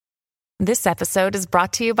This episode is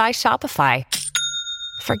brought to you by Shopify.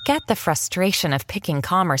 Forget the frustration of picking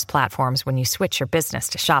commerce platforms when you switch your business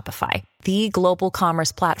to Shopify, the global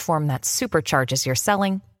commerce platform that supercharges your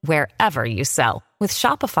selling wherever you sell. With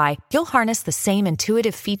Shopify, you'll harness the same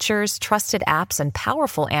intuitive features, trusted apps, and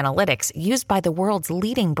powerful analytics used by the world's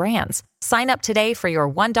leading brands. Sign up today for your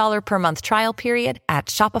 $1 per month trial period at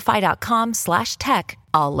shopify.com/tech,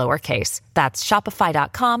 all lowercase. That's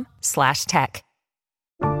shopify.com/tech.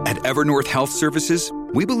 At Evernorth Health Services,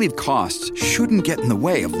 we believe costs shouldn't get in the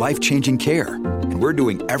way of life-changing care, and we're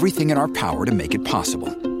doing everything in our power to make it possible.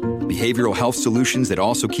 Behavioral health solutions that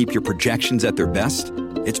also keep your projections at their best?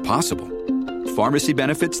 It's possible. Pharmacy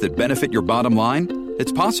benefits that benefit your bottom line?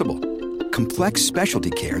 It's possible. Complex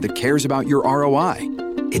specialty care that cares about your ROI?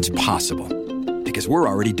 It's possible. Because we're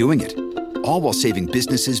already doing it. All while saving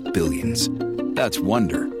businesses billions. That's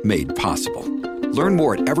Wonder made possible. Learn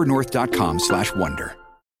more at evernorth.com/wonder.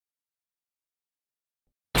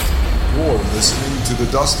 You're listening to the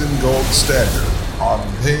Dustin Gold Standard on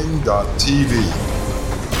Pain.tv.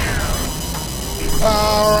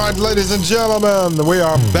 All right, ladies and gentlemen, we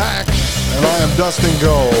are back, and I am Dustin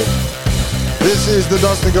Gold. This is the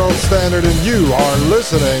Dustin Gold Standard, and you are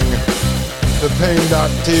listening to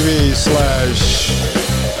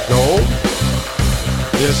Pain.tv/gold.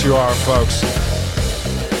 Yes, you are, folks.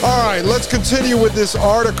 All right, let's continue with this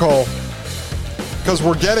article, because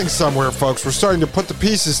we're getting somewhere, folks. We're starting to put the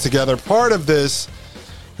pieces together. Part of this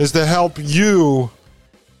is to help you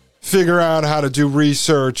figure out how to do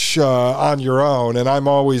research on your own, and I'm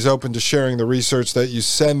always open to sharing the research that you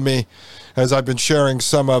send me, as I've been sharing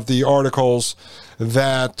some of the articles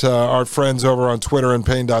that our friends over on Twitter and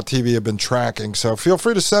Pain.tv have been tracking. So feel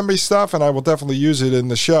free to send me stuff, and I will definitely use it in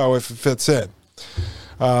the show if it fits in.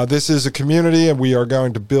 This is a community, and we are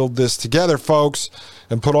going to build this together, folks,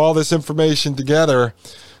 and put all this information together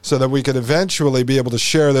so that we can eventually be able to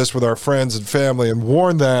share this with our friends and family and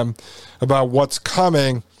warn them about what's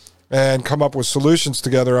coming and come up with solutions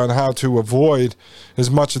together on how to avoid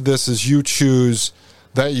as much of this as you choose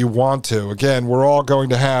that you want to. Again, we're all going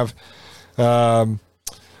to have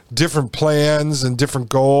different plans and different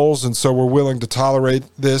goals, and so we're willing to tolerate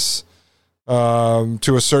this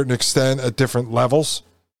to a certain extent at different levels.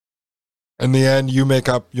 In the end, you make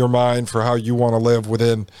up your mind for how you want to live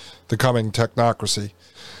within the coming technocracy.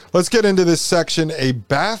 Let's get into this section, a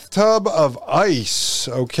bathtub of ice,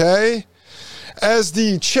 okay? As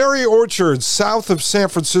the cherry orchards south of San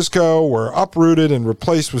Francisco were uprooted and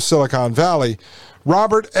replaced with Silicon Valley,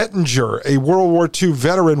 Robert Ettinger, a World War II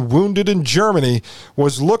veteran wounded in Germany,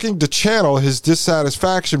 was looking to channel his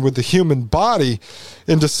dissatisfaction with the human body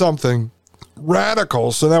into something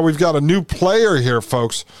radical. So now we've got a new player here,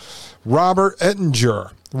 folks. Robert Ettinger,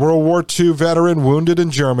 World War II veteran wounded in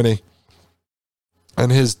Germany,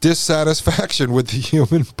 and his dissatisfaction with the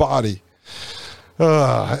human body.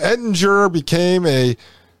 Ettinger became a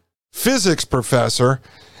physics professor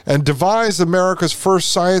and devised America's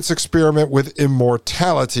first science experiment with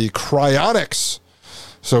immortality, cryonics.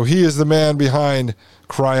 So he is the man behind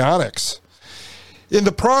cryonics. In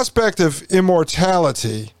The Prospect of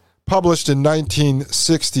Immortality, published in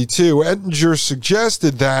 1962, Ettinger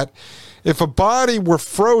suggested that if a body were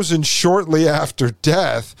frozen shortly after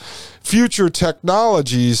death, future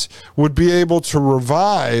technologies would be able to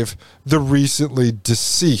revive the recently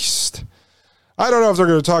deceased. I don't know if they're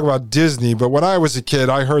going to talk about Disney, but when I was a kid,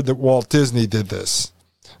 I heard that Walt Disney did this.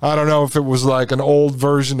 I don't know if it was like an old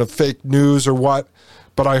version of fake news or what,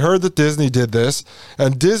 but I heard that Disney did this,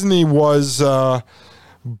 and Disney was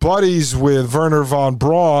buddies with Wernher von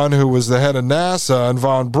Braun, who was the head of NASA, and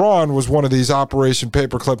von Braun was one of these Operation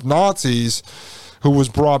Paperclip Nazis who was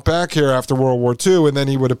brought back here after World War II, and then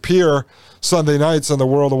he would appear Sunday nights on The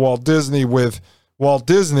World of Walt Disney with Walt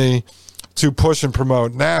Disney to push and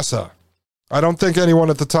promote NASA. I don't think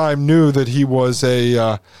anyone at the time knew that he was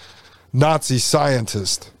a Nazi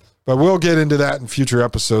scientist, but we'll get into that in future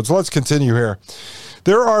episodes. Let's continue here.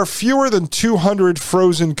 There are fewer than 200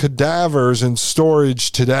 frozen cadavers in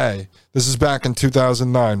storage today. This is back in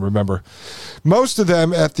 2009, remember. Most of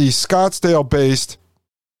them at the Scottsdale-based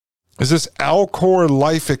is this Alcor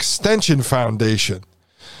Life Extension Foundation.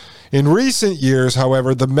 In recent years,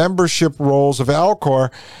 however, the membership rolls of Alcor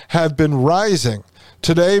have been rising.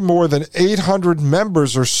 Today, more than 800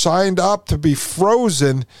 members are signed up to be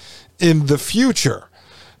frozen in the future,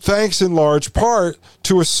 thanks in large part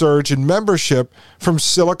to a surge in membership from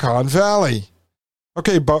Silicon Valley.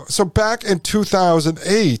 Okay, so back in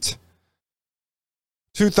 2008,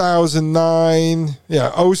 2009,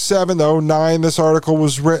 07 to 09, this article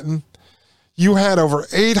was written. You had over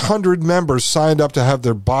 800 members signed up to have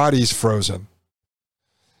their bodies frozen.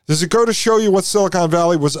 Does it go to show you what Silicon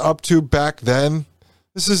Valley was up to back then?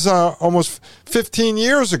 This is almost 15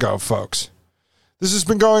 years ago, folks. This has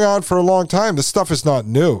been going on for a long time. This stuff is not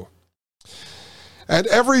new. At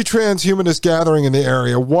every transhumanist gathering in the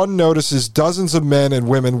area, one notices dozens of men and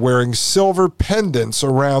women wearing silver pendants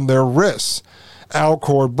around their wrists,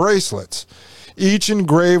 Alcor bracelets, each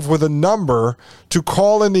engraved with a number to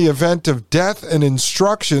call in the event of death and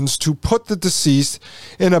instructions to put the deceased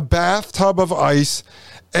in a bathtub of ice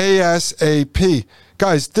ASAP.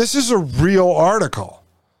 Guys, this is a real article.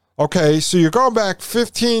 Okay, so you're going back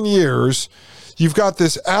 15 years. You've got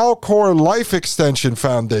this Alcor Life Extension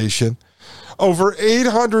Foundation. Over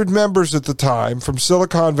 800 members at the time from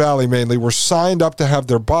Silicon Valley mainly were signed up to have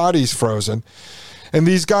their bodies frozen. And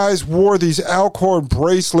these guys wore these Alcor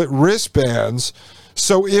bracelet wristbands.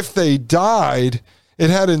 So if they died, it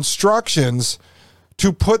had instructions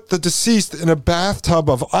to put the deceased in a bathtub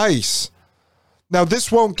of ice. Now,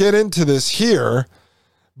 this won't get into this here,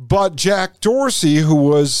 but Jack Dorsey, who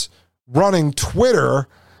was running Twitter,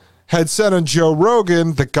 had said on Joe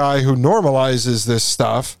Rogan, the guy who normalizes this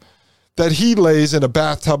stuff, that he lays in a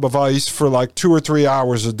bathtub of ice for like 2 or 3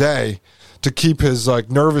 hours a day to keep his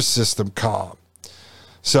nervous system calm.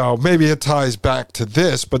 So maybe it ties back to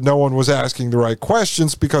this, but no one was asking the right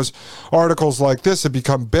questions because articles like this have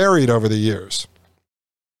become buried over the years.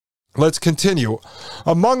 Let's continue.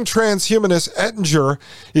 Among transhumanists, Ettinger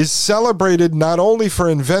is celebrated not only for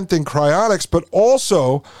inventing cryonics, but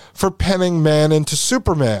also for penning man into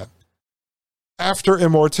Superman. After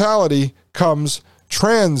immortality comes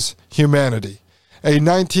Transhumanity, a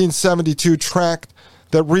 1972 tract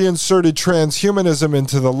that reinserted transhumanism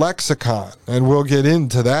into the lexicon. And we'll get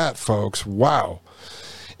into that, folks. Wow.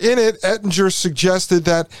 In it, Ettinger suggested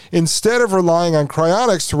that instead of relying on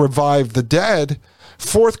cryonics to revive the dead,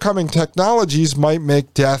 forthcoming technologies might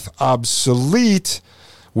make death obsolete,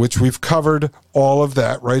 which we've covered all of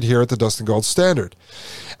that right here at the Dust and Gold Standard.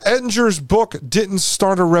 Ettinger's book didn't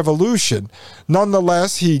start a revolution.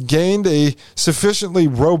 Nonetheless, he gained a sufficiently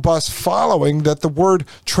robust following that the word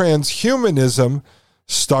transhumanism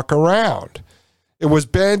stuck around. It was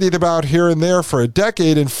bandied about here and there for a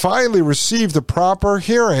decade and finally received a proper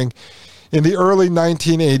hearing in the early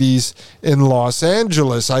 1980s in Los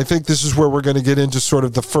Angeles. I think this is where we're going to get into sort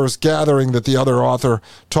of the first gathering that the other author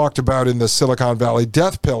talked about in the Silicon Valley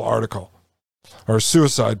death pill article, or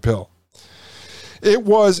suicide pill. It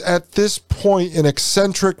was at this point an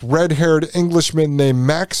eccentric red-haired Englishman named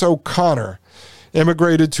Max O'Connor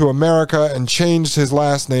immigrated to America and changed his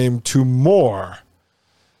last name to Moore.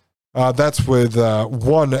 That's with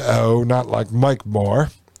one O, not like Mike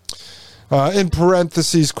Moore. In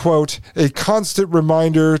parentheses, quote, a constant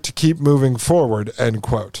reminder to keep moving forward, end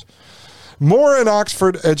quote. Moore, an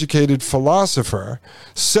Oxford-educated philosopher,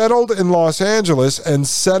 settled in Los Angeles and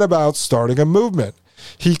set about starting a movement.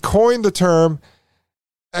 He coined the term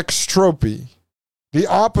extropy, the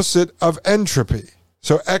opposite of entropy.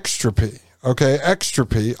 So extropy, okay?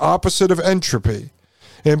 Extropy, opposite of entropy,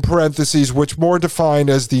 in parentheses, which Moore defined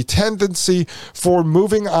as the tendency for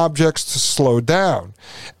moving objects to slow down.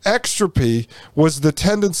 Extropy was the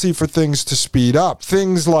tendency for things to speed up,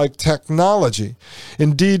 things like technology.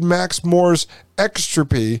 Indeed, Max Moore's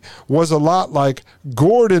extropy was a lot like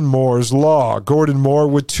Gordon Moore's law. Gordon Moore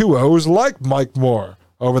with 2 O's, like Mike Moore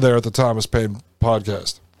over there at the Thomas Paine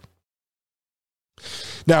podcast.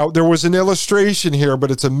 Now, there was an illustration here,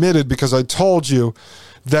 but it's omitted because I told you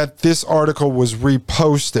that this article was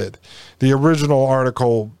reposted. The original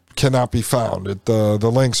article cannot be found.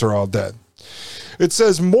 The links are all dead. It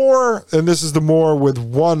says Moore, and this is the Moore with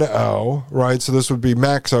 1 O, right? So this would be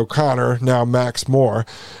Max O'Connor, now Max Moore,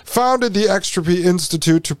 founded the Extropy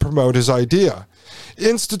Institute to promote his idea.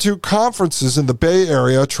 Institute conferences in the Bay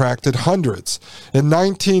Area attracted hundreds. In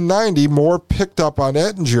 1990, Moore picked up on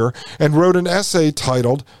Ettinger and wrote an essay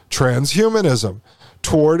titled Transhumanism,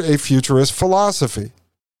 Toward a Futurist Philosophy.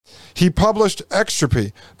 He published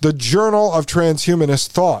Extropy, the Journal of Transhumanist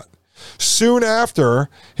Thought. Soon after,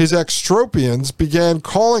 his extropians began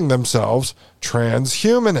calling themselves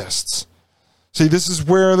transhumanists. See, this is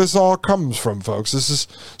where this all comes from, folks. This is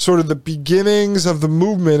sort of the beginnings of the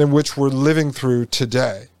movement in which we're living through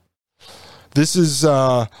today. This is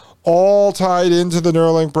all tied into the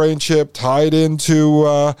Neuralink brain chip, tied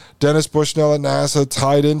into Dennis Bushnell at NASA,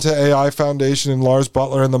 tied into AI Foundation and Lars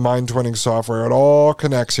Butler and the mind-twinning software. It all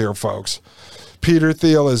connects here, folks. Peter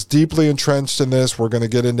Thiel is deeply entrenched in this. We're going to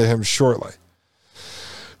get into him shortly.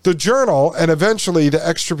 The journal, and eventually the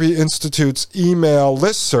Extropy Institute's email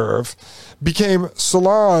listserv, became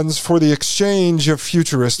salons for the exchange of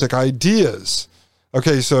futuristic ideas.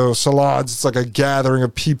 Okay, so salons, it's like a gathering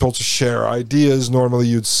of people to share ideas. Normally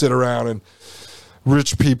you'd sit around in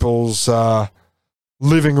rich people's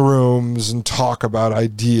living rooms and talk about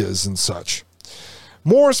ideas and such.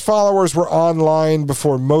 Moore's followers were online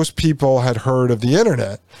before most people had heard of the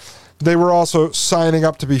internet. They were also signing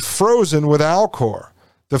up to be frozen with Alcor.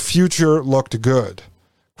 The future looked good.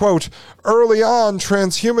 Quote, early on,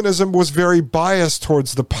 transhumanism was very biased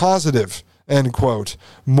towards the positive, end quote.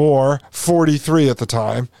 Moore, 43 at the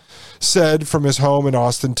time, said from his home in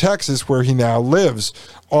Austin, Texas, where he now lives.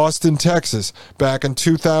 Austin, Texas, back in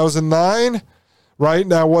 2009, right?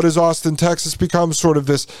 Now, what has Austin, Texas become? Sort of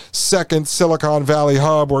this second Silicon Valley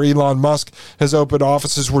hub where Elon Musk has opened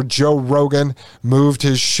offices, where Joe Rogan moved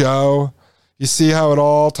his show. You see how it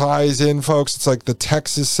all ties in, folks? It's like the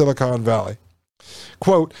Texas Silicon Valley.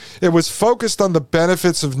 Quote, it was focused on the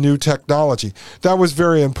benefits of new technology. That was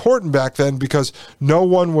very important back then because no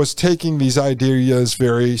one was taking these ideas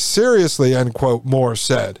very seriously, end quote, Moore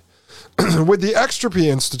said. With the Extropy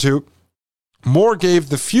Institute, Moore gave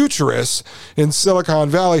the futurists in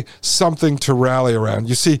Silicon Valley something to rally around.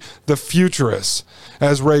 You see, the futurists,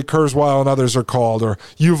 as Ray Kurzweil and others are called, or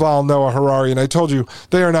Yuval Noah Harari, and I told you,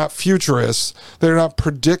 they are not futurists. They're not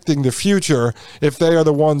predicting the future if they are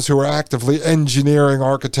the ones who are actively engineering,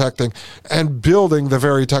 architecting, and building the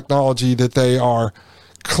very technology that they are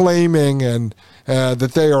claiming and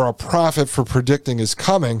that they are a prophet for predicting is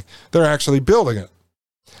coming. They're actually building it.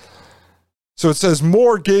 So it says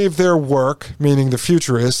Moore gave their work, meaning the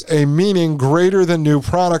futurists, a meaning greater than new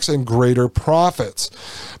products and greater profits.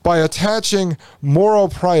 By attaching moral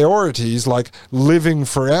priorities like living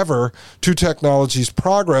forever to technology's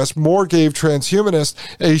progress, Moore gave transhumanists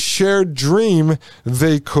a shared dream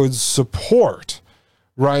they could support.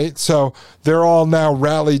 Right? So they're all now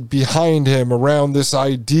rallied behind him around this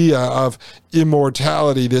idea of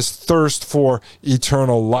immortality, this thirst for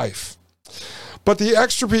eternal life. But the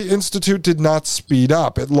Extropy Institute did not speed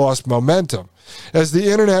up. It lost momentum. As the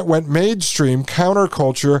internet went mainstream,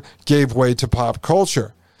 counterculture gave way to pop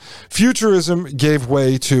culture. Futurism gave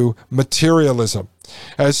way to materialism.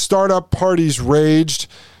 As startup parties raged,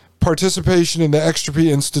 participation in the Extropy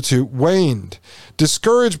Institute waned.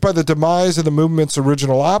 Discouraged by the demise of the movement's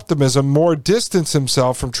original optimism, Moore distanced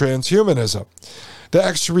himself from transhumanism. The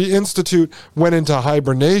Extropy Institute went into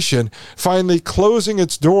hibernation, finally closing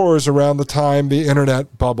its doors around the time the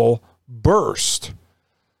internet bubble burst.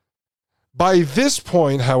 By this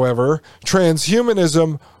point, however,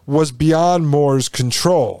 transhumanism was beyond Moore's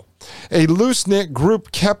control. A loose-knit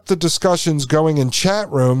group kept the discussions going in chat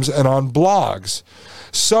rooms and on blogs.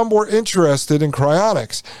 Some were interested in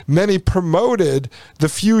cryonics. Many promoted the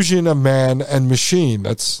fusion of man and machine.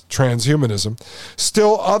 That's transhumanism.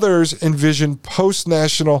 Still others envisioned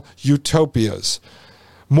post-national utopias.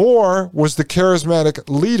 Moore was the charismatic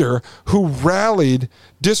leader who rallied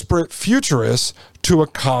disparate futurists to a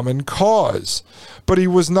common cause, but he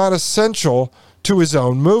was not essential to his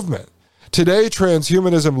own movement. Today,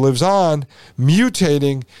 transhumanism lives on,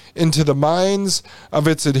 mutating into the minds of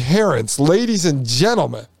its adherents. Ladies and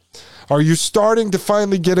gentlemen, are you starting to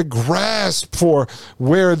finally get a grasp for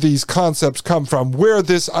where these concepts come from, where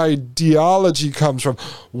this ideology comes from,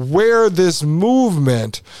 where this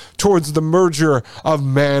movement towards the merger of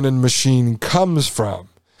man and machine comes from?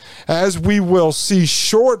 As we will see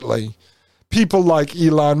shortly, people like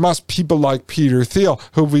Elon Musk, people like Peter Thiel,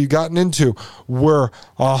 who we've gotten into, were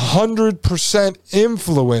 100%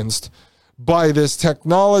 influenced by this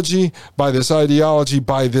technology, by this ideology,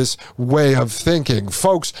 by this way of thinking.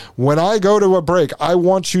 Folks, when I go to a break, I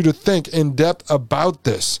want you to think in depth about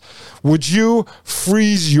this. Would you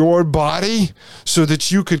freeze your body so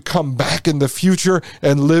that you could come back in the future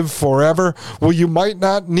and live forever? Well, you might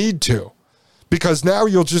not need to, because now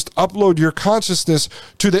you'll just upload your consciousness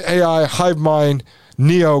to the AI hive mind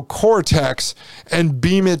neocortex and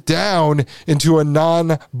beam it down into a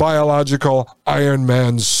non-biological Iron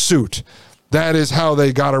Man suit. That is how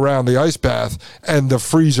they got around the ice bath and the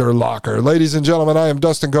freezer locker. Ladies and gentlemen, I am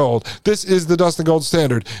Dustin Gold. This is the Dustin Gold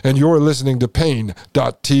Standard, and you're listening to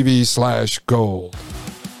Pain.tv/gold.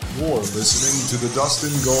 You're listening to the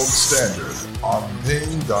Dustin Gold Standard on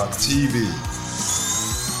Pain.tv.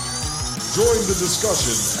 Join the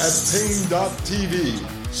discussion at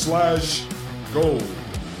Pain.tv/gold.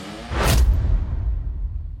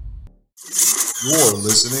 You're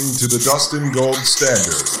listening to the Dustin Gold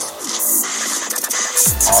Standard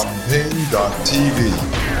on Pain.tv.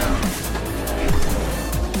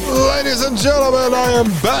 Ladies and gentlemen, I am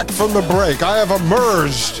back from the break. I have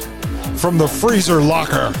emerged from the freezer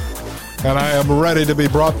locker, and I am ready to be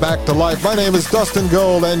brought back to life. My name is Dustin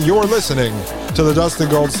Gold, and you're listening to the Dustin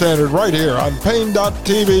Gold Standard right here on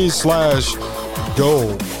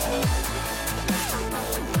Pain.tv/gold.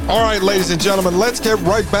 All right, ladies and gentlemen, let's get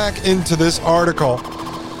right back into this article.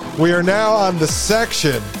 We are now on the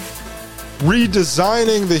section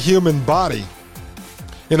Redesigning the Human Body.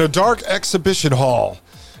 In a dark exhibition hall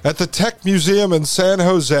at the Tech Museum in San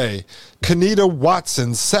Jose, Kenita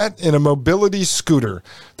Watson sat in a mobility scooter,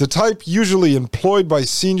 the type usually employed by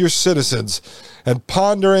senior citizens, and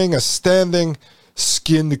pondering a standing,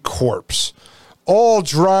 skinned corpse. All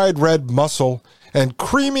dried red muscle and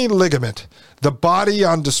creamy ligament, the body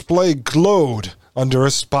on display glowed under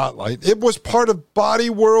a spotlight. It was part of Body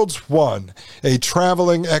Worlds 1, a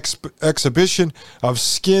traveling exhibition of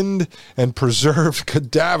skinned and preserved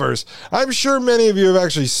cadavers. I'm sure many of you have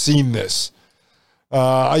actually seen this.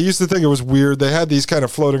 I used to think it was weird. They had these kind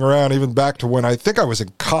of floating around even back to when I think I was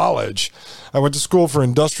in college. I went to school for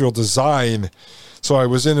industrial design, so I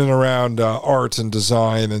was in and around art and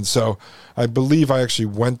design, and so I believe I actually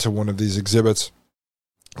went to one of these exhibits.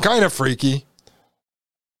 Kind of freaky.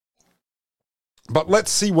 But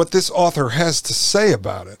let's see what this author has to say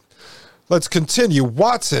about it. Let's continue.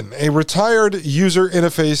 Watson, a retired user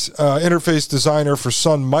interface designer for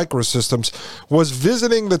Sun Microsystems, was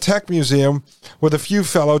visiting the Tech Museum with a few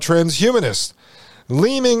fellow transhumanists.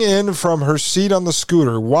 Leaning in from her seat on the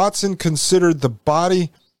scooter, Watson considered the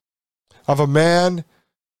body of a man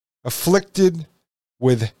afflicted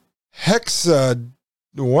with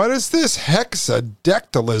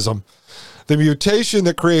hexadectalism. The mutation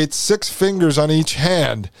that creates 6 fingers on each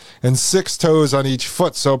hand and 6 toes on each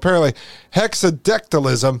foot. So apparently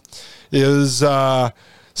hexadectalism is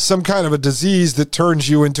some kind of a disease that turns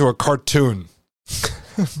you into a cartoon.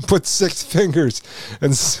 Put 6 fingers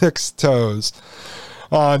and 6 toes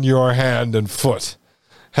on your hand and foot.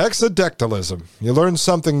 Hexadectalism. You learn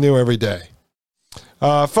something new every day.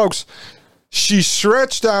 Folks, she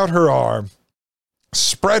stretched out her arm,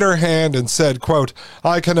 spread her hand, and said, quote,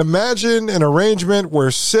 "I can imagine an arrangement where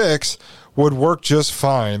 6 would work just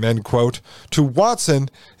fine," end quote. To Watson,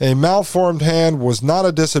 a malformed hand was not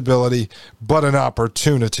a disability, but an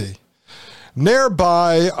opportunity.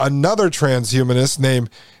 Nearby, another transhumanist named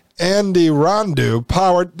Andy Rondu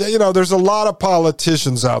there's a lot of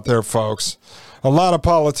politicians out there, folks. A lot of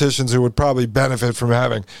politicians who would probably benefit from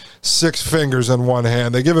having 6 fingers on one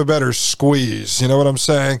hand. They give a better squeeze. You know what I'm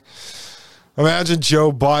saying? Imagine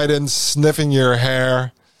Joe Biden sniffing your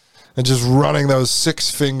hair and just running those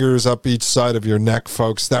 6 fingers up each side of your neck,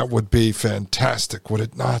 folks. That would be fantastic, would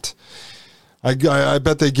it not? I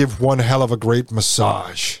bet they give one hell of a great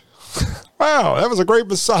massage. Wow, that was a great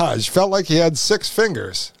massage. Felt like he had 6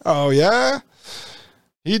 fingers. Oh, yeah?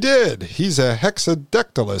 He did. He's a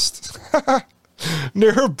hexadectalist.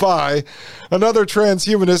 Nearby, another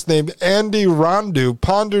transhumanist named Andy Rondu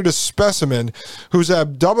pondered a specimen whose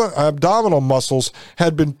abdominal muscles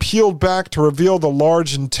had been peeled back to reveal the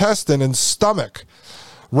large intestine and stomach.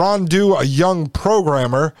 Rondu, a young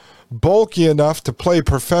programmer, bulky enough to play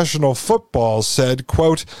professional football, said,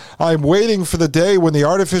 quote, "I'm waiting for the day when the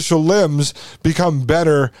artificial limbs become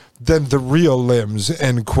better than the real limbs,"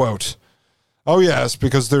 end quote. Oh, yes,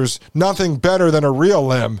 because there's nothing better than a real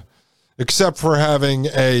limb, except for having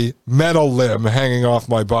a metal limb hanging off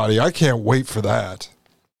my body. I can't wait for that.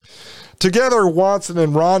 Together, Watson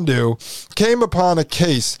and Rondu came upon a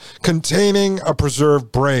case containing a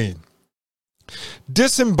preserved brain.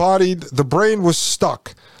 Disembodied, the brain was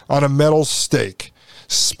stuck on a metal stake,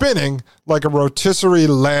 spinning like a rotisserie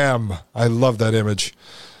lamb. I love that image.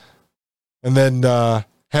 And then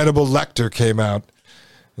Hannibal Lecter came out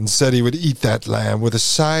and said he would eat that lamb with a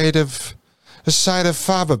side of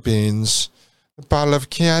fava beans, a bottle of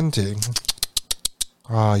Chianti.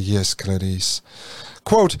 Ah, yes, Clarice.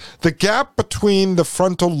 Quote, "The gap between the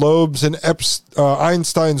frontal lobes in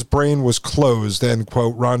Einstein's brain was closed," end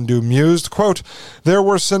quote, Rondu mused. Quote, "There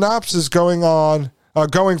were synapses going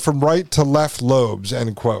from right to left lobes,"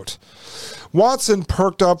 end quote. Watson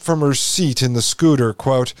perked up from her seat in the scooter.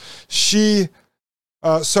 Quote,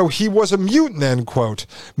 so he was a mutant, end quote.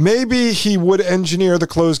 Maybe he would engineer the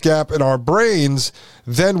closed gap in our brains,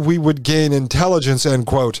 then we would gain intelligence, end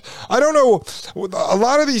quote. I don't know. A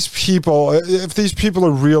lot of these people, if these people are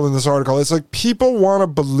real in this article, it's like people want to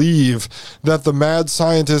believe that the mad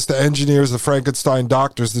scientists, the engineers, the Frankenstein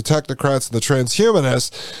doctors, the technocrats, the transhumanists,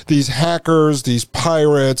 these hackers, these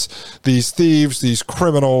pirates, these thieves, these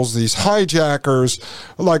criminals, these hijackers,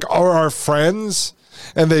 like, are our friends,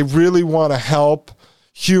 and they really want to help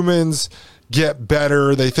humans get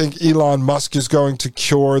better. They think Elon Musk is going to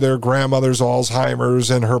cure their grandmother's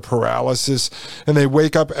Alzheimer's and her paralysis, and they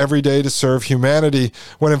wake up every day to serve humanity,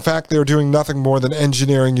 when in fact they're doing nothing more than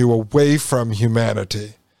engineering you away from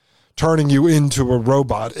humanity, turning you into a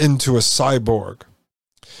robot, into a cyborg.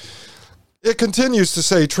 It continues to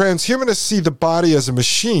say, transhumanists see the body as a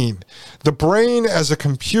machine, the brain as a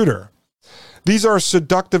computer. These are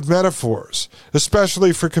seductive metaphors,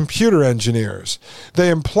 especially for computer engineers. They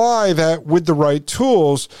imply that with the right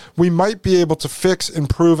tools, we might be able to fix,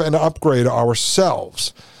 improve, and upgrade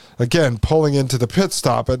ourselves. Again, pulling into the pit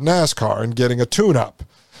stop at NASCAR and getting a tune-up.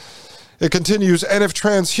 It continues, and if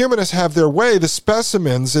transhumanists have their way, the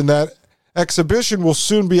specimens in that exhibition will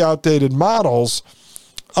soon be outdated models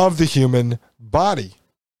of the human body.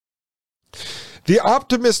 The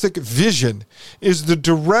optimistic vision is the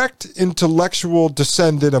direct intellectual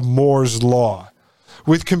descendant of Moore's law.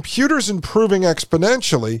 With computers improving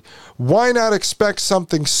exponentially, why not expect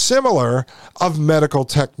something similar of medical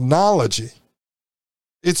technology?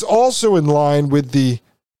 It's also in line with the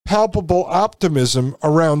palpable optimism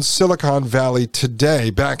around Silicon Valley today,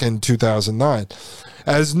 back in 2009.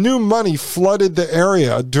 As new money flooded the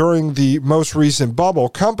area during the most recent bubble,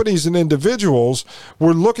 companies and individuals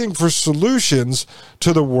were looking for solutions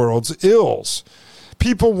to the world's ills.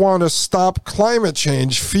 People want to stop climate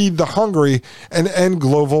change, feed the hungry, and end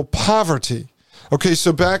global poverty. Okay,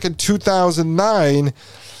 so back in 2009,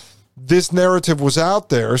 this narrative was out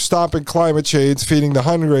there, stopping climate change, feeding the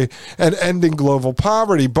hungry, and ending global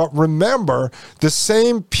poverty. But remember, the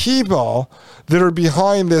same people that are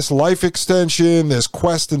behind this life extension, this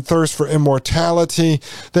quest and thirst for immortality,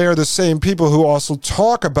 they are the same people who also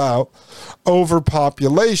talk about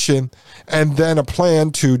overpopulation and then a plan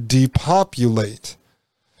to depopulate.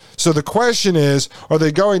 So the question is, are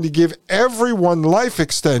they going to give everyone life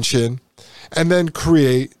extension and then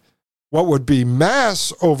create what would be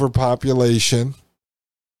mass overpopulation,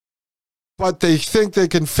 but they think they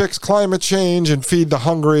can fix climate change and feed the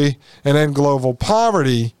hungry and end global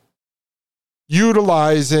poverty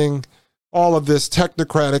utilizing all of this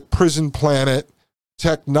technocratic prison planet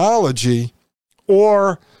technology?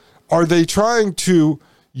 Or are they trying to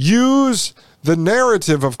use the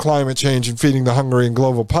narrative of climate change and feeding the hungry and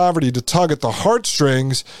global poverty to tug at the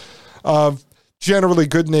heartstrings of generally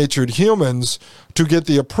good-natured humans to get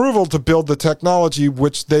the approval to build the technology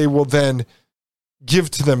which they will then give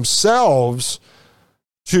to themselves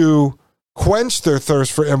to quench their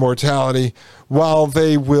thirst for immortality, while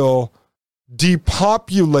they will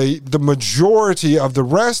depopulate the majority of the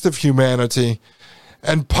rest of humanity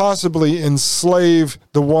and possibly enslave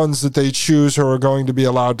the ones that they choose who are going to be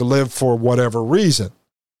allowed to live for whatever reason.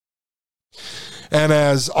 And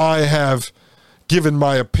as I have given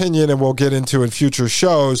my opinion and we'll get into in future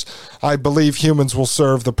shows, I believe humans will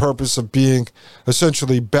serve the purpose of being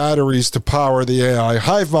essentially batteries to power the AI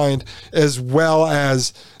hive mind, as well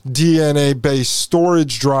as DNA-based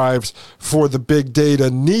storage drives for the big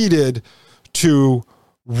data needed to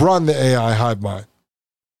run the AI hive mind.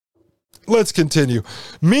 Let's continue.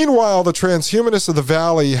 Meanwhile, the transhumanists of the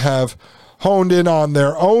Valley have honed in on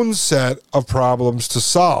their own set of problems to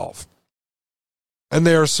solve. And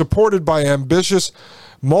they are supported by ambitious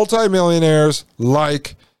multimillionaires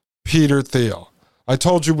like Peter Thiel. I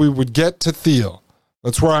told you we would get to Thiel.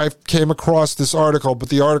 That's where I came across this article, but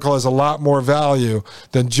the article has a lot more value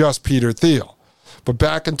than just Peter Thiel. But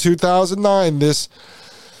back in 2009, this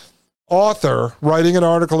author, writing an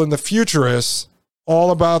article in The Futurists,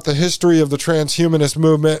 all about the history of the transhumanist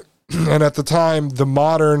movement, and at the time, the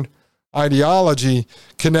modern ideology,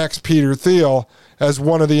 connects Peter Thiel as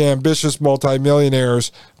one of the ambitious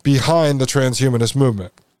multimillionaires behind the transhumanist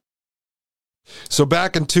movement. So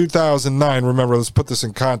back in 2009, remember, let's put this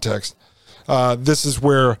in context. This is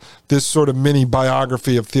where this sort of mini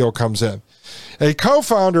biography of Thiel comes in. A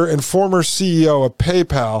co-founder and former CEO of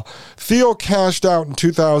PayPal, Thiel cashed out in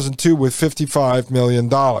 2002 with $55 million.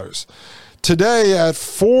 Today, at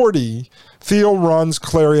 40, Thiel runs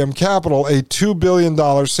Clarium Capital, a $2 billion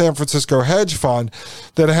San Francisco hedge fund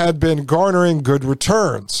that had been garnering good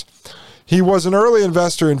returns. He was an early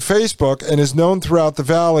investor in Facebook and is known throughout the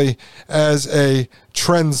Valley as a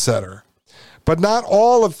trendsetter. But not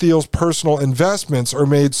all of Thiel's personal investments are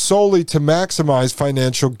made solely to maximize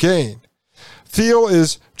financial gain. Thiel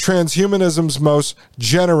is transhumanism's most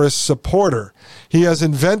generous supporter. He has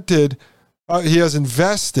invested, more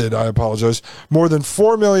than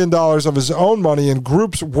 $4 million of his own money in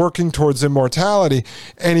groups working towards immortality,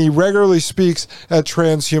 and he regularly speaks at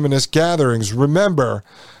transhumanist gatherings. Remember,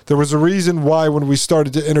 there was a reason why when we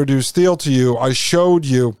started to introduce Thiel to you, I showed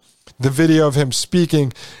you the video of him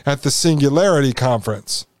speaking at the Singularity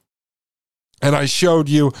Conference. And I showed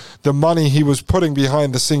you the money he was putting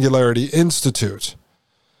behind the Singularity Institute,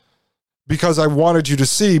 because I wanted you to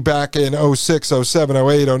see back in 06, 07,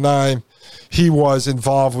 08, 09, he was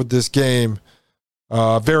involved with this game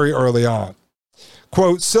very early on.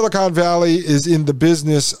 Quote, Silicon Valley is in the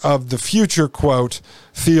business of the future, quote,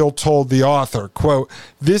 Thiel told the author. Quote,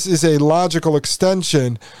 this is a logical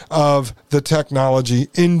extension of the technology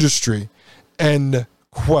industry, end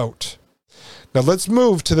quote. Now let's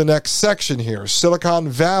move to the next section here. Silicon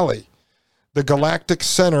Valley, the galactic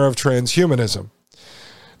center of transhumanism.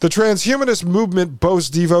 The transhumanist movement boasts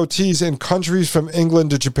devotees in countries from England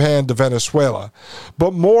to Japan to Venezuela,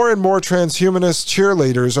 but more and more transhumanist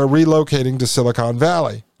cheerleaders are relocating to Silicon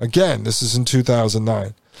Valley. Again, this is in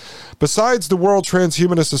 2009. Besides the World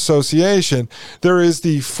Transhumanist Association, there is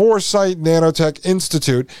the Foresight Nanotech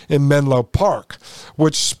Institute in Menlo Park,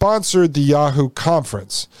 which sponsored the Yahoo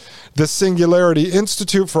conference. The Singularity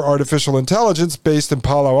Institute for Artificial Intelligence, based in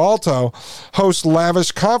Palo Alto, hosts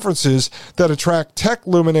lavish conferences that attract tech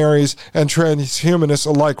luminaries and transhumanists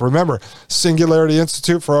alike. Remember, Singularity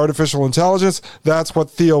Institute for Artificial Intelligence, that's what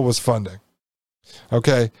Thiel was funding.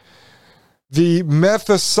 Okay. The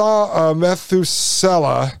Methuselah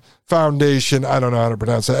Foundation, I don't know how to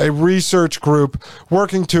pronounce it, a research group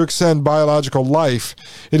working to extend biological life.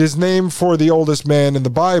 It is named for the oldest man in the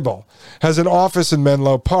Bible, has an office in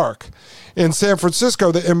Menlo Park. In San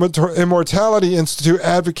Francisco, the Immortality Institute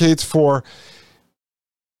advocates for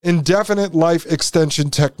indefinite life extension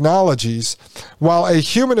technologies, while a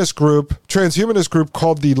transhumanist group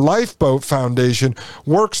called the Lifeboat Foundation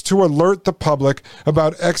works to alert the public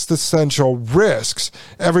about existential risks,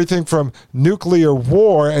 everything from nuclear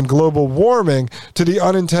war and global warming to the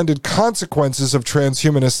unintended consequences of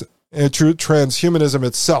transhumanism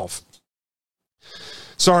itself.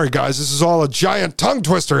 Sorry, guys, this is all a giant tongue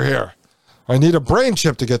twister here. I need a brain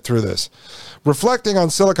chip to get through this. Reflecting on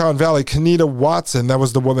Silicon Valley, Kenita Watson, that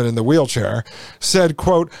was the woman in the wheelchair, said,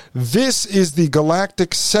 quote, this is the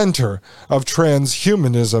galactic center of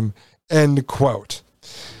transhumanism, end quote.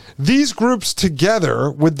 These groups,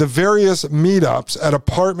 together with the various meetups at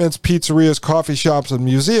apartments, pizzerias, coffee shops, and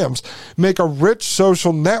museums, make a rich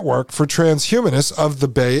social network for transhumanists of the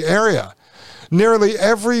Bay Area. Nearly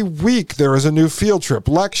every week there is a new field trip,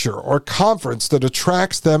 lecture, or conference that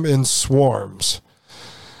attracts them in swarms.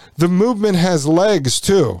 The movement has legs,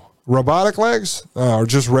 too. Robotic legs? Or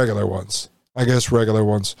just regular ones? I guess regular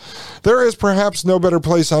ones. There is perhaps no better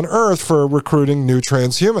place on earth for recruiting new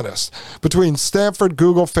transhumanists. Between Stanford,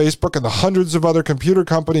 Google, Facebook, and the hundreds of other computer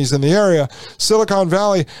companies in the area, Silicon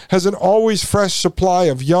Valley has an always fresh supply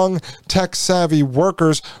of young, tech-savvy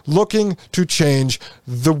workers looking to change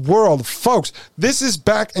the world. Folks, this is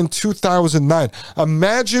back in 2009.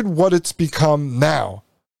 Imagine what it's become now.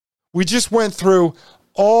 We just went through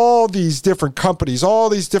all these different companies, all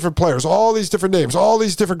these different players, all these different names, all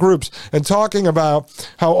these different groups, and talking about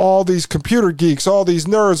how all these computer geeks, all these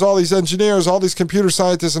nerds, all these engineers, all these computer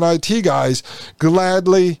scientists and IT guys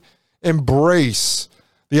gladly embrace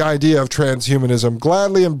the idea of transhumanism,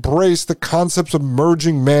 gladly embrace the concepts of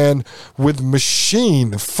merging man with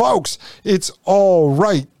machine. Folks, it's all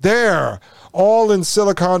right there, all in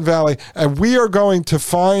Silicon Valley, and we are going to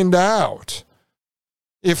find out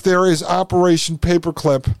if there is Operation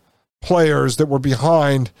Paperclip players that were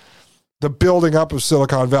behind the building up of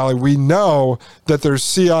Silicon Valley. We know that there's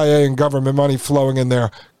CIA and government money flowing in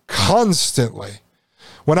there constantly.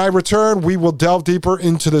 When I return, we will delve deeper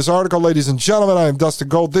into this article. Ladies and gentlemen, I am Dustin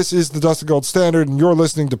Gold. This is the Dustin Gold Standard, and you're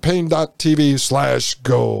listening to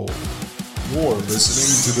Pain.tv/gold. You're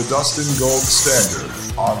listening to the Dustin Gold Standard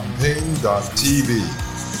on Pain.tv.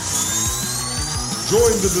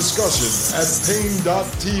 Join the discussion at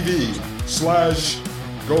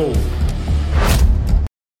Pain.tv/gold.